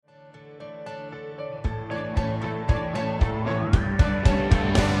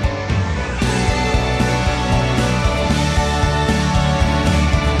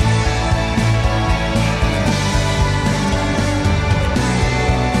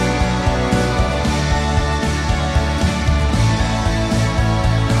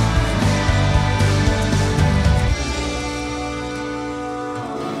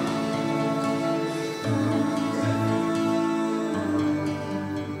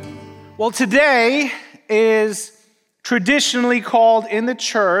Well, today is traditionally called in the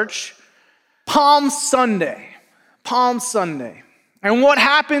church Palm Sunday. Palm Sunday. And what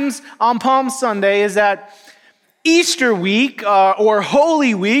happens on Palm Sunday is that Easter week or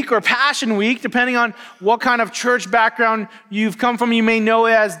Holy Week or Passion Week, depending on what kind of church background you've come from, you may know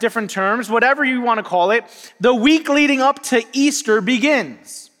it as different terms, whatever you want to call it, the week leading up to Easter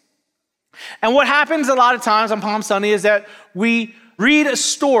begins. And what happens a lot of times on Palm Sunday is that we read a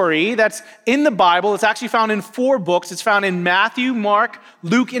story that's in the Bible. It's actually found in 4 books. It's found in Matthew, Mark,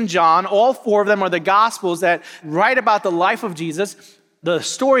 Luke, and John. All 4 of them are the Gospels that write about the life of Jesus. The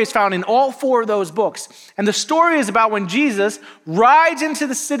story is found in all 4 of those books. And the story is about when Jesus rides into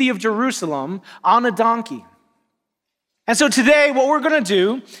the city of Jerusalem on a donkey. And so today, what we're going to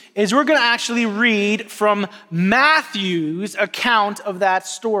do is we're going to actually read from Matthew's account of that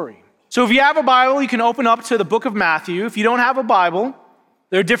story. So if you have a Bible, you can open up to the book of Matthew. If you don't have a Bible,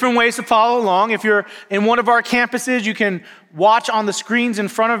 there are different ways to follow along. If you're in one of our campuses, you can watch on the screens in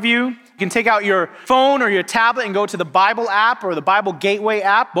front of you. You can take out your phone or your tablet and go to the Bible app or the Bible Gateway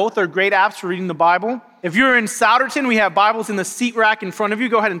app. Both are great apps for reading the Bible. If you're in Souderton, we have Bibles in the seat rack in front of you.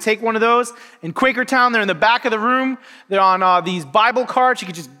 Go ahead and take one of those. In Quakertown, they're in the back of the room. They're on these Bible carts. You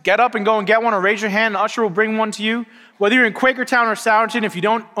can just get up and go and get one or raise your hand. An usher will bring one to you. Whether you're in Quakertown or Souderton, if you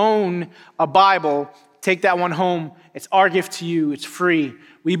don't own a Bible, take that one home. It's our gift to you. It's free.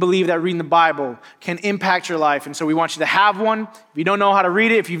 We believe that reading the Bible can impact your life, and so we want you to have one. If you don't know how to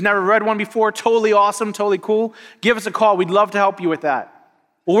read it, if you've never read one before, totally awesome, totally cool, give us a call. We'd love to help you with that.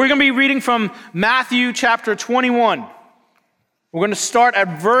 Well, we're going to be reading from Matthew chapter 21. We're going to start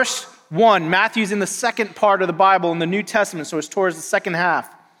at verse 1. Matthew's in the second part of the Bible in the New Testament, so it's towards the second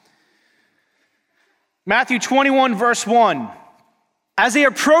half. Matthew 21, verse 1. As they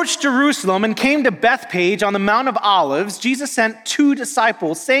approached Jerusalem and came to Bethphage on the Mount of Olives, Jesus sent 2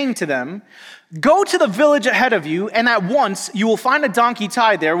 disciples, saying to them, "Go to the village ahead of you, and at once you will find a donkey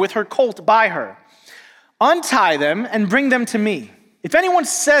tied there with her colt by her. Untie them and bring them to me. If anyone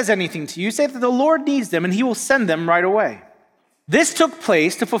says anything to you, say that the Lord needs them, and he will send them right away." This took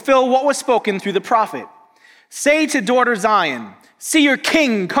place to fulfill what was spoken through the prophet. "Say to daughter Zion, see your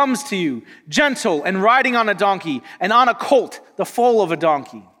king comes to you, gentle and riding on a donkey, and on a colt, the foal of a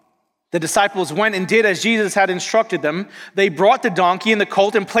donkey." The disciples went and did as Jesus had instructed them. They brought the donkey and the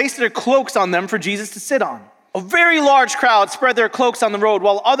colt and placed their cloaks on them for Jesus to sit on. A very large crowd spread their cloaks on the road,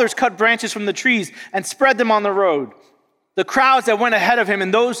 while others cut branches from the trees and spread them on the road. The crowds that went ahead of him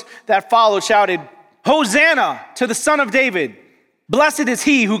and those that followed shouted, "Hosanna to the Son of David! Blessed is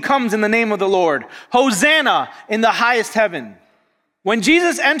he who comes in the name of the Lord! Hosanna in the highest heaven!" When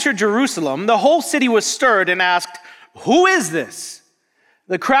Jesus entered Jerusalem, the whole city was stirred and asked, "Who is this?"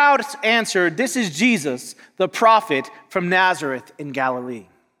 The crowd answered, "This is Jesus, the prophet from Nazareth in Galilee."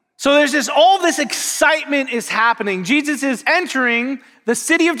 So there's all this excitement is happening. Jesus is entering the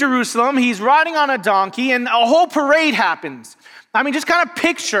city of Jerusalem. He's riding on a donkey, and a whole parade happens. I mean, just kind of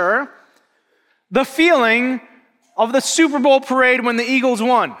picture the feeling of the Super Bowl parade when the Eagles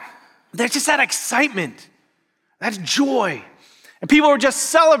won. There's just that excitement, that joy. And people are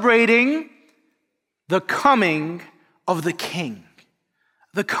just celebrating the coming of the King.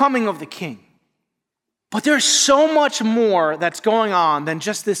 The coming of the King. But there's so much more that's going on than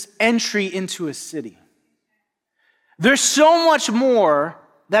just this entry into a city. There's so much more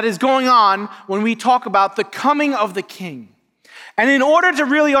that is going on when we talk about the coming of the King. And in order to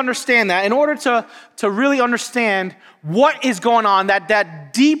really understand that, in order to really understand what is going on,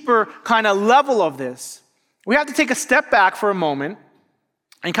 that deeper kind of level of this, we have to take a step back for a moment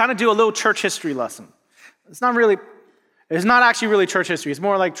and kind of do a little church history lesson. It's not actually really church history. It's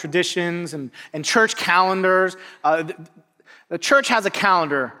more like traditions and church calendars. The church has a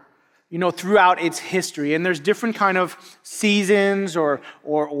calendar, throughout its history. And there's different kind of seasons or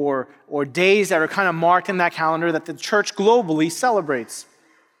days that are kind of marked in that calendar that the church globally celebrates.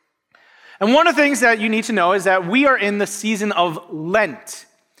 And one of the things that you need to know is that we are in the season of Lent.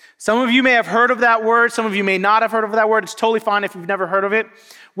 Some of you may have heard of that word. Some of you may not have heard of that word. It's totally fine if you've never heard of it.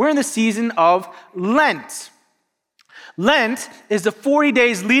 We're in the season of Lent. Lent is the 40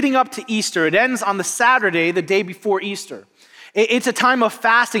 days leading up to Easter. It ends on the Saturday, the day before Easter. It's a time of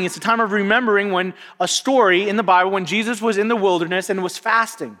fasting. It's a time of remembering when a story in the Bible when Jesus was in the wilderness and was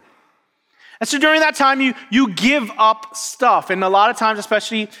fasting. And so during that time, you give up stuff. And a lot of times,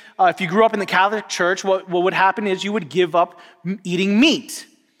 especially if you grew up in the Catholic Church, what would happen is you would give up eating meat,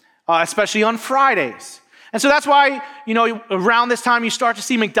 especially on Fridays. And so that's why, around this time, you start to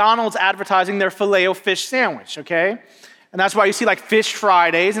see McDonald's advertising their Filet-O-Fish sandwich, okay? And that's why you see Fish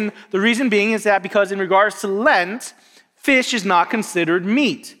Fridays. And the reason being is that because in regards to Lent, fish is not considered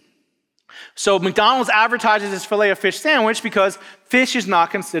meat. So McDonald's advertises its filet of fish sandwich because fish is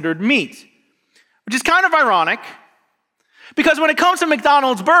not considered meat, which is kind of ironic because when it comes to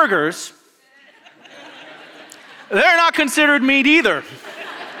McDonald's burgers, they're not considered meat either.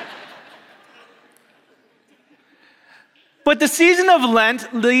 But the season of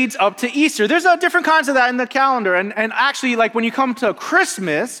Lent leads up to Easter. There's different kinds of that in the calendar. And actually, like when you come to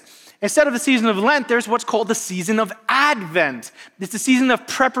Christmas, instead of the season of Lent, there's what's called the season of Advent. It's the season of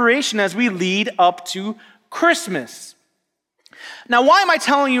preparation as we lead up to Christmas. Now, why am I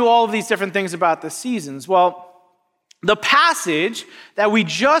telling you all of these different things about the seasons? Well, the passage that we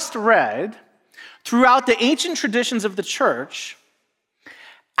just read throughout the ancient traditions of the church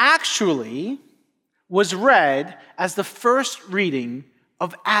actually was read as the first reading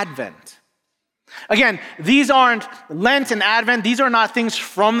of Advent. Again, these aren't Lent and Advent. These are not things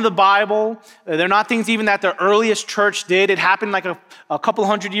from the Bible. They're not things even that the earliest church did. It happened like a couple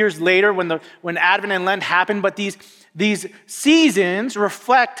hundred years later when Advent and Lent happened. But these seasons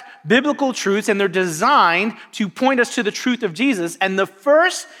reflect biblical truths, and they're designed to point us to the truth of Jesus. And the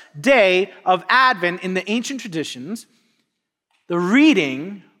first day of Advent in the ancient traditions, the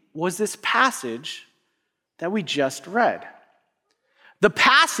reading was this passage that we just read. The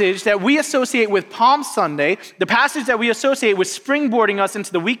passage that we associate with Palm Sunday, the passage that we associate with springboarding us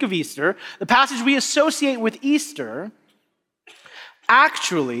into the week of Easter, the passage we associate with Easter,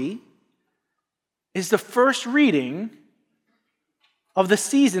 actually is the first reading of the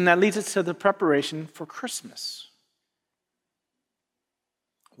season that leads us to the preparation for Christmas.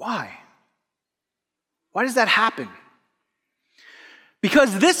 Why? Why does that happen?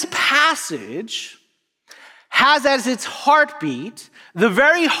 Because this passage has as its heartbeat the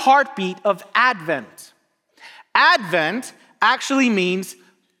very heartbeat of Advent. Advent actually means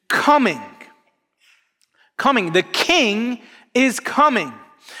coming. Coming. The King is coming.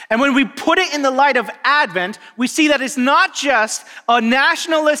 And when we put it in the light of Advent, we see that it's not just a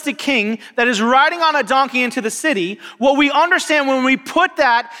nationalistic king that is riding on a donkey into the city. What we understand when we put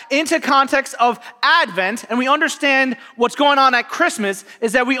that into context of Advent and we understand what's going on at Christmas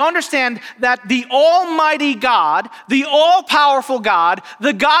is that we understand that the Almighty God, the all-powerful God,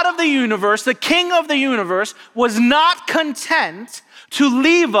 the God of the universe, the King of the universe, was not content to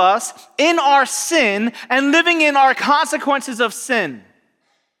leave us in our sin and living in our consequences of sin.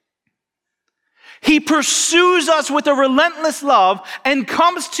 He pursues us with a relentless love and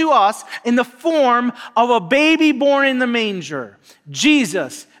comes to us in the form of a baby born in the manger.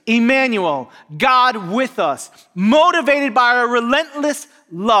 Jesus, Emmanuel, God with us, motivated by a relentless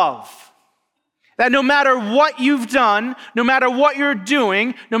love. That no matter what you've done, no matter what you're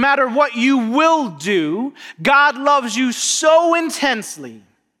doing, no matter what you will do, God loves you so intensely.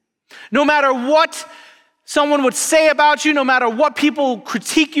 No matter what someone would say about you, no matter what people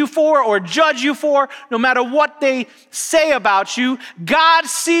critique you for or judge you for, no matter what they say about you, God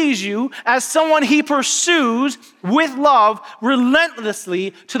sees you as someone he pursues with love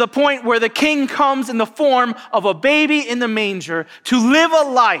relentlessly to the point where the King comes in the form of a baby in the manger to live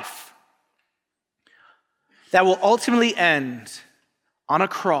a life that will ultimately end on a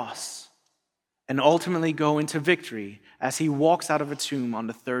cross and ultimately go into victory as he walks out of a tomb on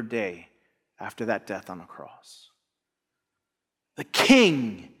the third day after that death on a cross. The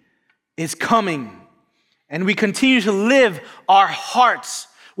King is coming, and we continue to live our hearts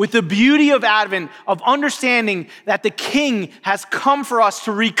with the beauty of Advent, of understanding that the King has come for us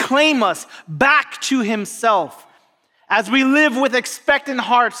to reclaim us back to himself, as we live with expectant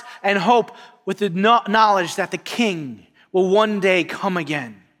hearts and hope with the knowledge that the King will one day come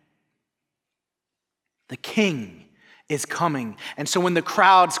again. The King is coming. And so when the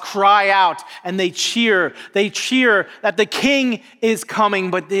crowds cry out and they cheer that the King is coming,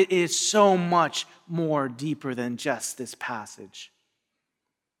 but it is so much more deeper than just this passage.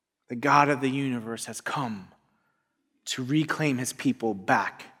 The God of the universe has come to reclaim his people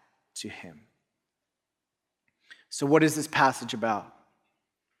back to him. So what is this passage about?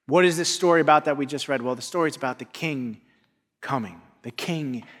 What is this story about that we just read? Well, the story is about the King coming. The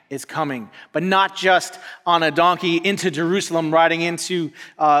King is coming, but not just on a donkey into Jerusalem, riding into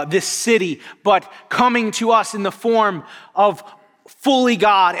this city, but coming to us in the form of fully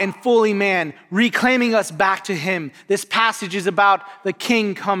God and fully man, reclaiming us back to him. This passage is about the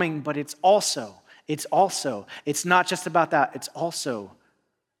King coming, but it's not just about that, it's also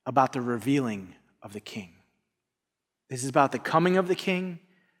about the revealing of the King. This is about the coming of the King,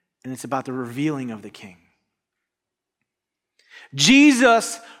 and it's about the revealing of the King.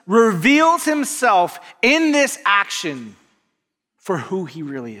 Jesus reveals himself in this action for who he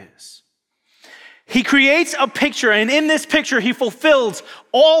really is. He creates a picture, and in this picture, he fulfills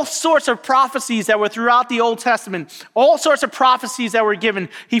all sorts of prophecies that were throughout the Old Testament, all sorts of prophecies that were given.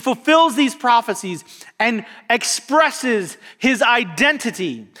 He fulfills these prophecies and expresses his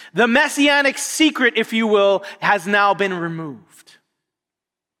identity. The messianic secret, if you will, has now been removed.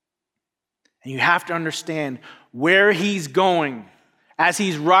 And you have to understand where he's going as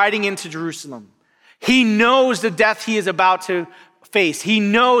he's riding into Jerusalem. He knows the death he is about to face. He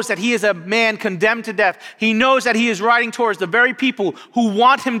knows that he is a man condemned to death. He knows that he is riding towards the very people who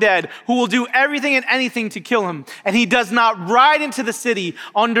want him dead, who will do everything and anything to kill him. And he does not ride into the city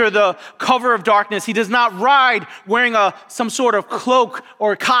under the cover of darkness. He does not ride wearing some sort of cloak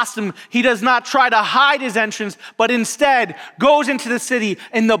or costume. He does not try to hide his entrance, but instead goes into the city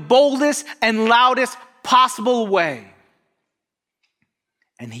in the boldest and loudest possible way.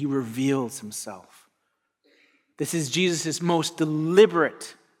 And he reveals himself. This is Jesus' most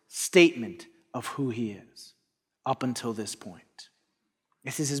deliberate statement of who he is up until this point.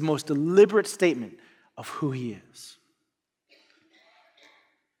 This is his most deliberate statement of who he is.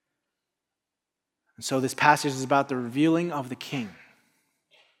 And so this passage is about the revealing of the King.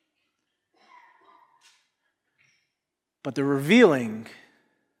 But the revealing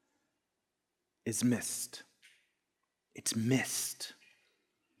is missed. It's missed.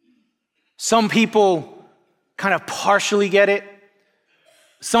 Some people kind of partially get it.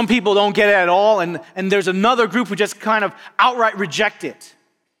 Some people don't get it at all, and there's another group who just kind of outright reject it.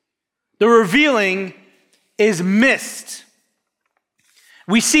 The revealing is missed.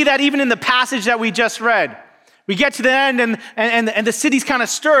 We see that even in the passage that we just read. We get to the end, and the city's kind of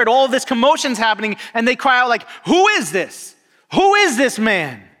stirred. All this commotion's happening, and they cry out like, "Who is this? Who is this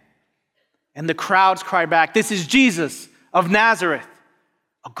man?" And the crowds cry back, "This is Jesus of Nazareth,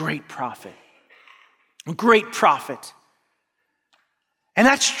 a great prophet." A great prophet. And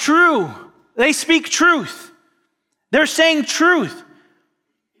that's true. They speak truth. They're saying truth.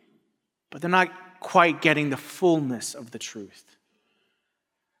 But they're not quite getting the fullness of the truth.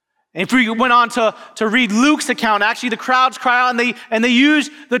 And if we went on to read Luke's account, actually the crowds cry out and they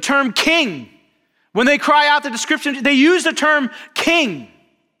use the term king. When they cry out the description, they use the term king.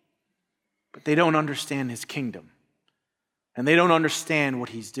 But they don't understand his kingdom. And they don't understand what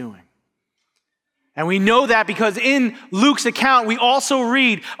he's doing. And we know that because in Luke's account, we also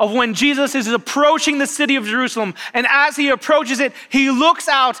read of when Jesus is approaching the city of Jerusalem. And as he approaches it, he looks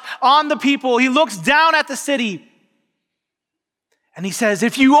out on the people. He looks down at the city. And he says,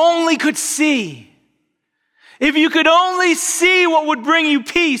 if you only could see, if you could only see what would bring you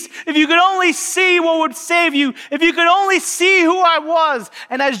peace, if you could only see what would save you, if you could only see who I was.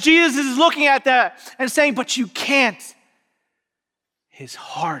 And as Jesus is looking at that and saying, but you can't, his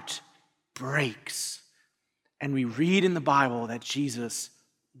heart breaks. And we read in the Bible that Jesus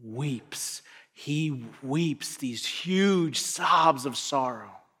weeps. He weeps these huge sobs of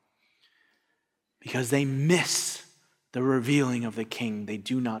sorrow because they miss the revealing of the King. They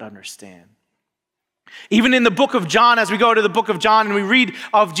do not understand. Even in the book of John, as we go to the book of John and we read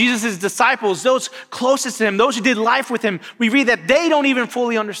of Jesus' disciples, those closest to him, those who did life with him, we read that they don't even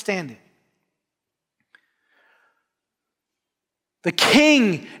fully understand it. The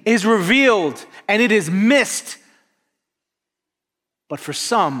King is revealed and it is missed. But for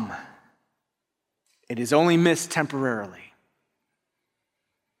some, it is only missed temporarily.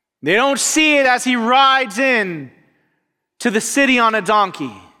 They don't see it as he rides in to the city on a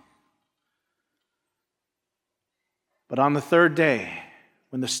donkey. But on the third day,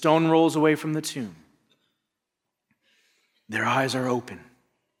 when the stone rolls away from the tomb, their eyes are open.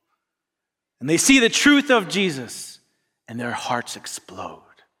 And they see the truth of Jesus. And their hearts explode.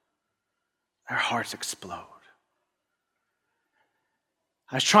 Their hearts explode.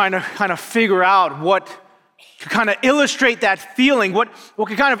 I was trying to kind of figure out what could kind of illustrate that feeling, what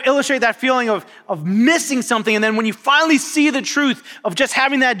could kind of illustrate that feeling of missing something, and then when you finally see the truth of just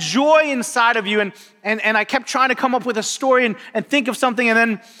having that joy inside of you, and I kept trying to come up with a story and think of something, and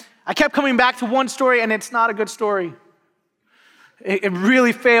then I kept coming back to one story, and it's not a good story. It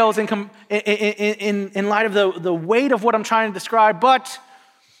really fails in light of the weight of what I'm trying to describe, but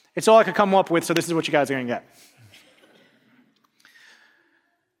it's all I could come up with, so this is what you guys are going to get.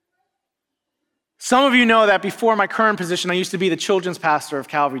 Some of you know that before my current position, I used to be the children's pastor of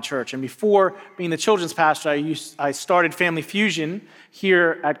Calvary Church. And before being the children's pastor, I started Family Fusion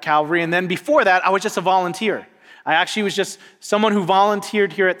here at Calvary. And then before that, I was just a volunteer. I actually was just someone who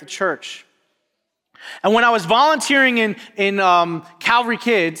volunteered here at the church. And when I was volunteering in Calvary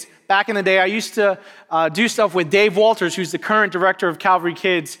Kids, back in the day, I used to do stuff with Dave Walters, who's the current director of Calvary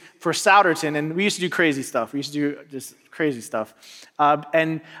Kids for Souderton, and we used to do crazy stuff. We used to do just crazy stuff.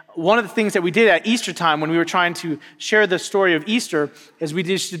 And one of the things that we did at Easter time when we were trying to share the story of Easter is we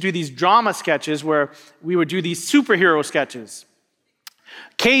used to do these drama sketches where we would do these superhero sketches.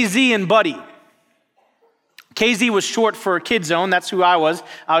 KZ and Buddy. KZ was short for Kid Zone. That's who I was.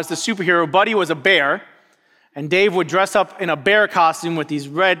 I was the superhero. Buddy was a bear. And Dave would dress up in a bear costume with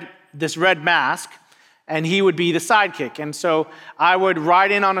this red mask, and he would be the sidekick. And so I would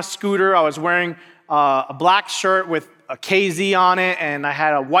ride in on a scooter. I was wearing a black shirt with a KZ on it, and I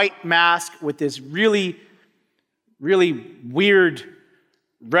had a white mask with this really, really weird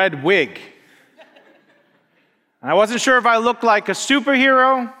red wig. And I wasn't sure if I looked like a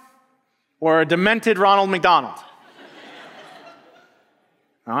superhero or a demented Ronald McDonald.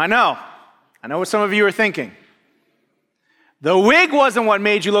 Now, I know what some of you are thinking. The wig wasn't what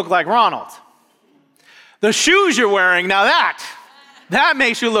made you look like Ronald. The shoes you're wearing, now that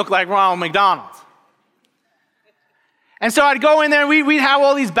makes you look like Ronald McDonald. And so I'd go in there, and we'd have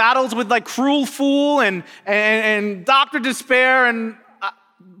all these battles with like Cruel Fool and Dr. Despair, and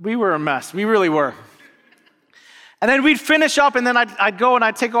we were a mess. We really were. And then we'd finish up, and then I'd go and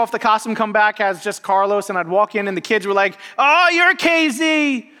I'd take off the costume, come back as just Carlos, and I'd walk in, and the kids were like, "Oh, you're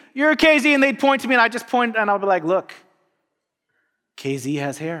KZ, you're KZ," and they'd point to me, and I'd just point, and I'd be like, "Look, KZ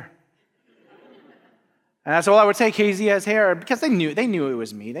has hair." And that's all I would say, KZ has hair, because they knew it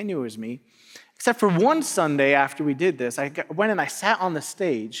was me. They knew it was me. Except for one Sunday after we did this, I went and I sat on the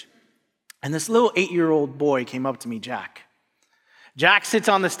stage, and this little 8-year-old boy came up to me, Jack. Jack sits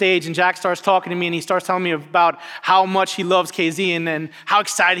on the stage, and Jack starts talking to me, and he starts telling me about how much he loves KZ and how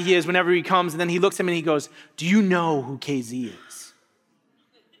excited he is whenever he comes. And then he looks at me and he goes, "Do you know who KZ is?"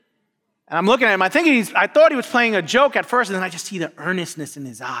 And I'm looking at him. I thought he was playing a joke at first, and then I just see the earnestness in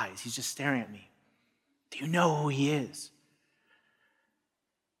his eyes. He's just staring at me. "Do you know who he is?"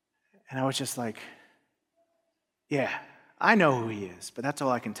 And I was just like, "Yeah, I know who he is, but that's all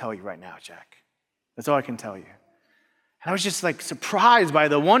I can tell you right now, Jack. That's all I can tell you." And I was just like surprised by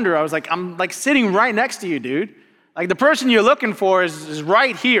the wonder. I was like, "I'm like sitting right next to you, dude. Like the person you're looking for is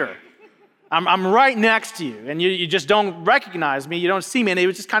right here. I'm right next to you, and you just don't recognize me. You don't see me." And it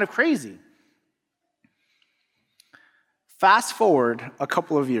was just kind of crazy. Fast forward a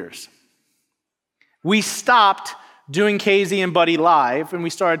couple of years. We stopped doing KZ and Buddy live, and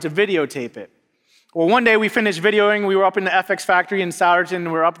we started to videotape it. Well, one day we finished videoing. We were up in the FX factory in Souderton,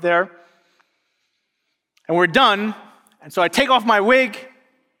 and we're up there, and we're done. And so I take off my wig,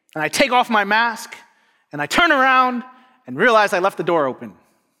 and I take off my mask, and I turn around and realize I left the door open.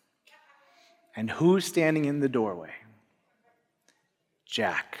 And who's standing in the doorway?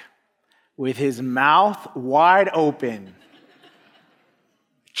 Jack, with his mouth wide open,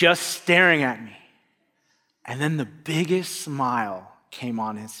 just staring at me. And then the biggest smile came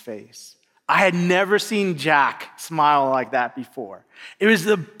on his face. I had never seen Jack smile like that before. It was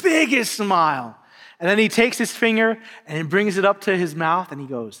the biggest smile. And then he takes his finger and he brings it up to his mouth and he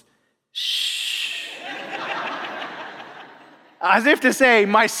goes, "Shh." As if to say,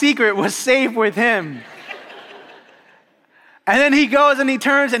 my secret was safe with him. And then he goes and he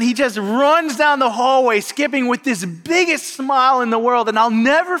turns and he just runs down the hallway, skipping with this biggest smile in the world. And I'll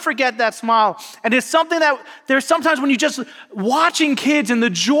never forget that smile. And it's something that there's sometimes when you just watching kids and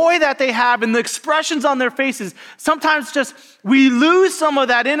the joy that they have and the expressions on their faces, sometimes just we lose some of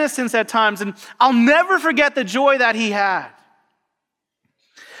that innocence at times. And I'll never forget the joy that he had.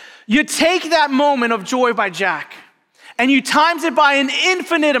 You take that moment of joy by Jack and you times it by an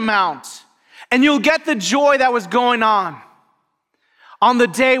infinite amount, and you'll get the joy that was going on the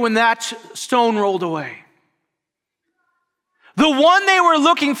day when that stone rolled away. The one they were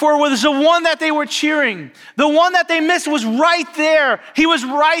looking for was the one that they were cheering. The one that they missed was right there. He was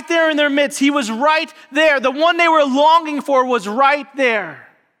right there in their midst. He was right there. The one they were longing for was right there.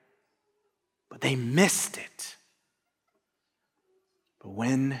 But they missed it. But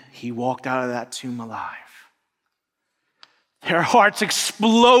when he walked out of that tomb alive, their hearts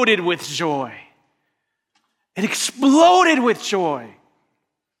exploded with joy. It exploded with joy.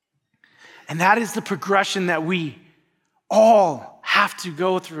 And that is the progression that we all have to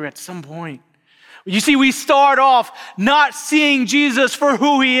go through at some point. You see, we start off not seeing Jesus for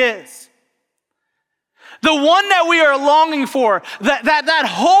who he is. The one that we are longing for, that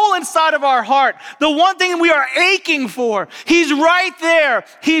hole inside of our heart, the one thing we are aching for, he's right there.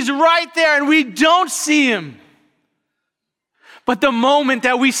 He's right there, and we don't see him. But the moment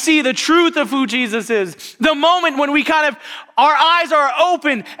that we see the truth of who Jesus is, the moment when our eyes are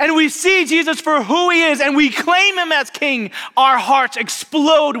open and we see Jesus for who he is and we claim him as king, our hearts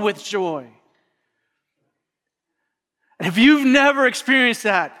explode with joy. And if you've never experienced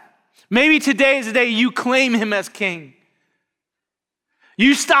that, maybe today is the day you claim him as king.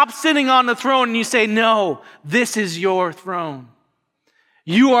 You stop sitting on the throne and you say, no, this is your throne.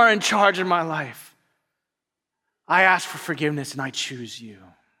 You are in charge of my life. I ask for forgiveness and I choose you.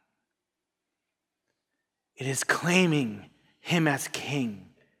 It is claiming him as king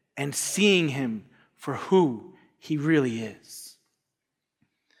and seeing him for who he really is.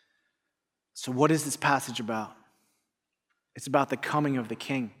 So what is this passage about? It's about the coming of the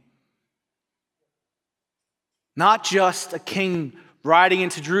king. Not just a king riding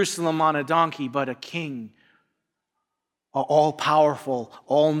into Jerusalem on a donkey, but a king, an all-powerful,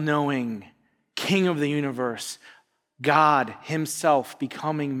 all-knowing king of the universe, God himself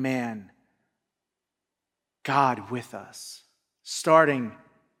becoming man, God with us, starting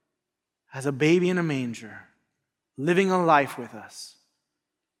as a baby in a manger, living a life with us,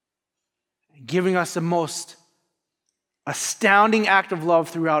 giving us the most astounding act of love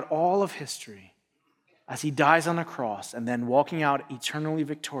throughout all of history as he dies on a cross and then walking out eternally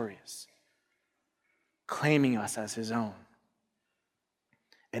victorious, claiming us as his own.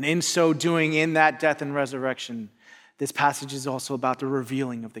 And in so doing, in that death and resurrection, this passage is also about the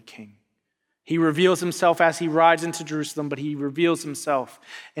revealing of the king. He reveals himself as he rides into Jerusalem, but he reveals himself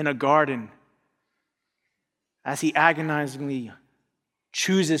in a garden as he agonizingly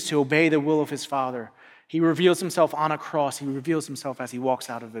chooses to obey the will of his Father. He reveals himself on a cross. He reveals himself as he walks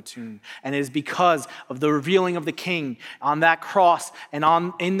out of the tomb. And it is because of the revealing of the king on that cross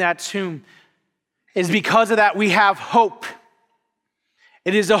and in that tomb, it is because of that we have hope.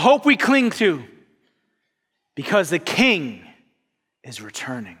 It is a hope we cling to because the king is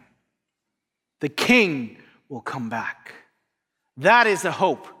returning. The king will come back. That is the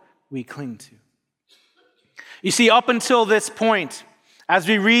hope we cling to. You see, up until this point, as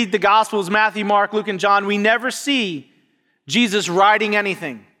we read the Gospels, Matthew, Mark, Luke, and John, we never see Jesus riding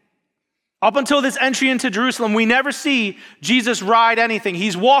anything. Up until this entry into Jerusalem, we never see Jesus ride anything.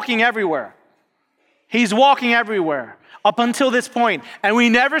 He's walking everywhere. He's walking everywhere up until this point. And we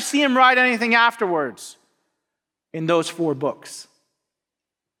never see him ride anything afterwards in those 4 books.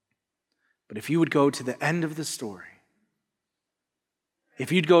 But if you would go to the end of the story,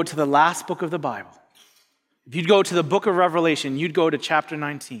 if you'd go to the last book of the Bible, if you'd go to the book of Revelation, you'd go to chapter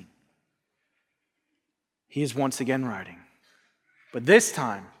 19. He is once again riding. But this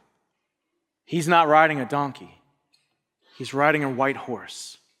time, he's not riding a donkey. He's riding a white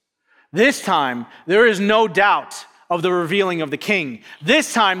horse. This time, there is no doubt of the revealing of the king.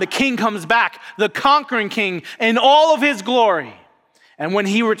 This time, the king comes back, the conquering king, in all of his glory. And when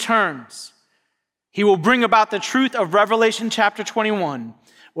he returns, he will bring about the truth of Revelation chapter 21,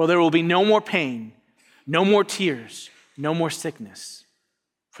 where there will be no more pain, no more tears, no more sickness,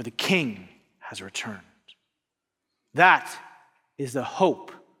 for the king has returned. That is the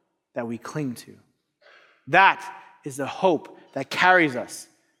hope that we cling to. That is the hope that carries us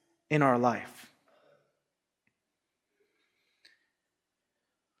in our life.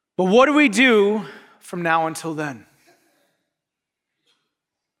 But what do we do from now until then?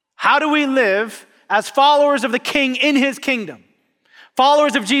 How do we live as followers of the king in his kingdom?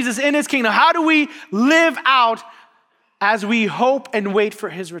 Followers of Jesus in his kingdom. How do we live out as we hope and wait for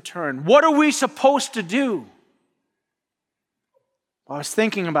his return? What are we supposed to do? I was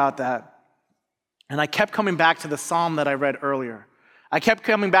thinking about that, and I kept coming back to the psalm that I read earlier. I kept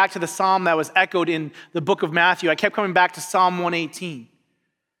coming back to the psalm that was echoed in the book of Matthew. I kept coming back to Psalm 118.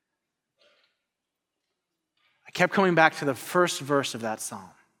 I kept coming back to the first verse of that psalm.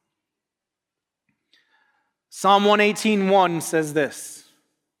 Psalm 118:1 says this: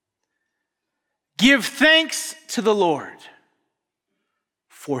 "Give thanks to the Lord,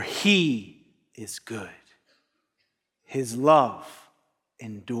 for he is good. His love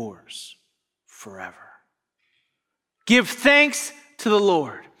endures forever." Give thanks to the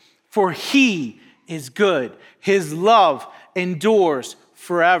Lord, for he is good. His love endures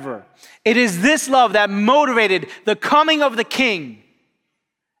forever. It is this love that motivated the coming of the king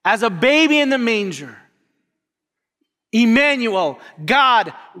as a baby in the manger. Emmanuel,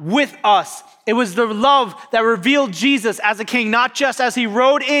 God with us. It was the love that revealed Jesus as a king, not just as he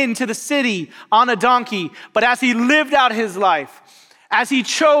rode into the city on a donkey, but as he lived out his life, as he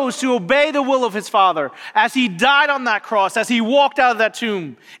chose to obey the will of his Father, as he died on that cross, as he walked out of that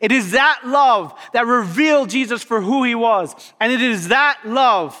tomb. It is that love that revealed Jesus for who he was. And it is that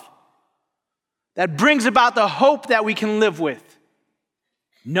love that brings about the hope that we can live with.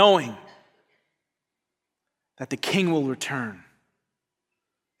 knowing that the King will return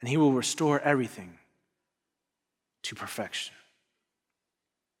and he will restore everything to perfection.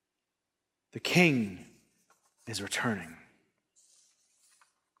 The King is returning.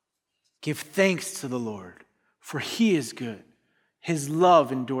 Give thanks to the Lord, for he is good. His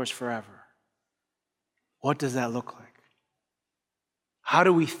love endures forever. What does that look like? How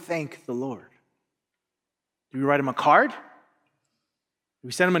do we thank the Lord? Do we write him a card? Do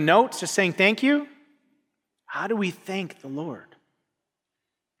we send him a note just saying thank you? How do we thank the Lord?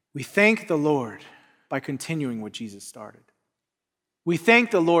 We thank the Lord by continuing what Jesus started. We thank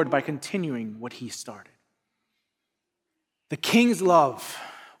the Lord by continuing what he started. The King's love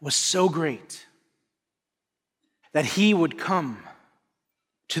was so great that he would come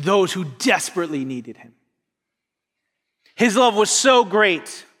to those who desperately needed him. His love was so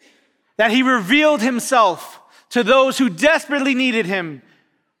great that he revealed himself to those who desperately needed him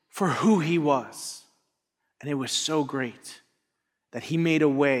for who he was. And it was so great that he made a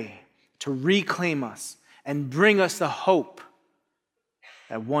way to reclaim us and bring us the hope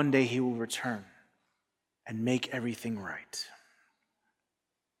that one day he will return and make everything right.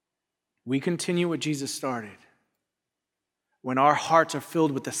 We continue what Jesus started when our hearts are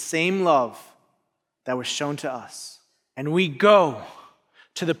filled with the same love that was shown to us. And we go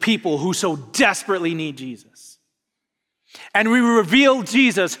to the people who so desperately need Jesus. And we reveal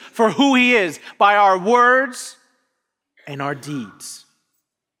Jesus for who he is by our words and our deeds,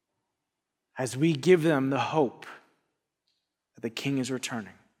 as we give them the hope that the King is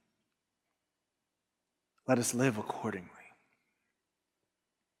returning. Let us live accordingly.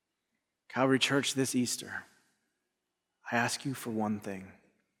 Calvary Church, this Easter, I ask you for one thing.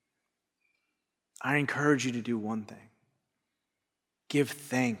 I encourage you to do one thing. Give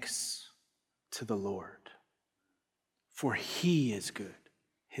thanks to the Lord, for he is good.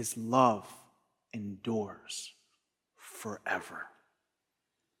 His love endures forever.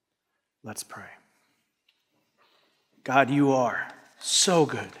 Let's pray. God, you are so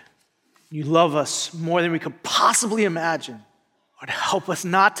good. You love us more than we could possibly imagine. Lord, help us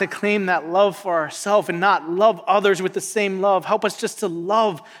not to claim that love for ourselves and not love others with the same love. Help us just to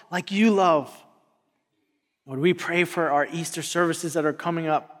love like you love. Lord, we pray for our Easter services that are coming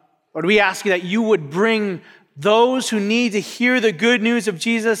up. Lord, we ask you that you would bring those who need to hear the good news of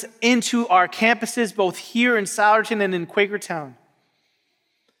Jesus into our campuses, both here in Souderton and in Quakertown.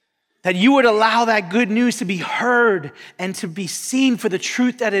 That you would allow that good news to be heard and to be seen for the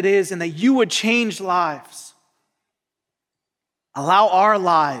truth that it is, and that you would change lives. Allow our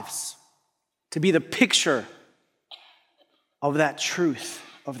lives to be the picture of that truth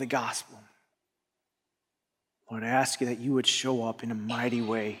of the gospel. Lord, I ask you that you would show up in a mighty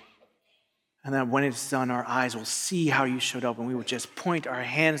way, and that when it's done, our eyes will see how you showed up, and we would just point our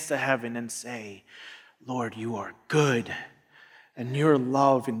hands to heaven and say, Lord, you are good, and your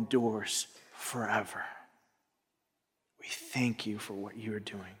love endures forever. We thank you for what you are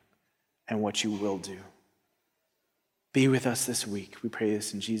doing and what you will do. Be with us this week. We pray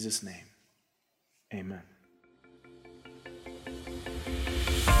this in Jesus' name. Amen.